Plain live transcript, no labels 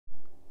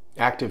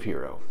Active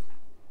hero.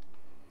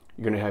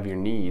 You're going to have your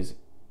knees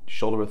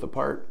shoulder width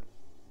apart,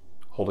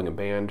 holding a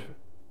band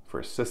for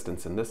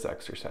assistance in this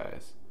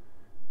exercise,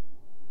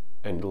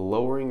 and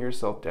lowering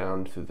yourself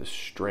down through the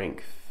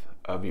strength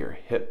of your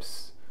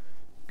hips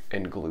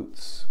and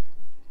glutes.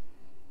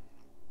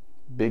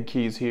 Big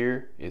keys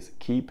here is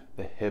keep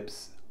the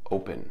hips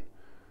open.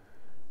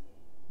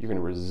 You're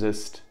going to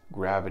resist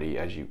gravity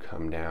as you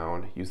come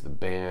down. Use the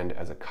band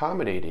as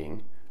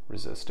accommodating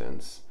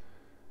resistance,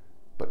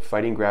 but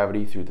fighting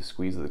gravity through the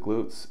squeeze of the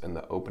glutes and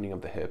the opening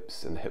of the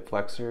hips and the hip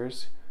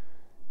flexors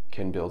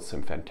can build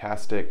some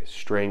fantastic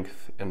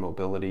strength and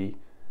mobility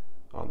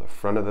on the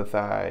front of the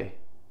thigh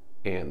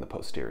and the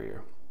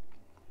posterior.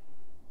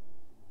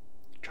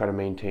 Try to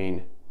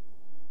maintain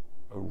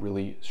a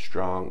really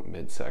strong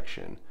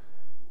midsection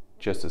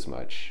just as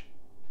much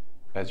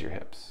as your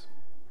hips.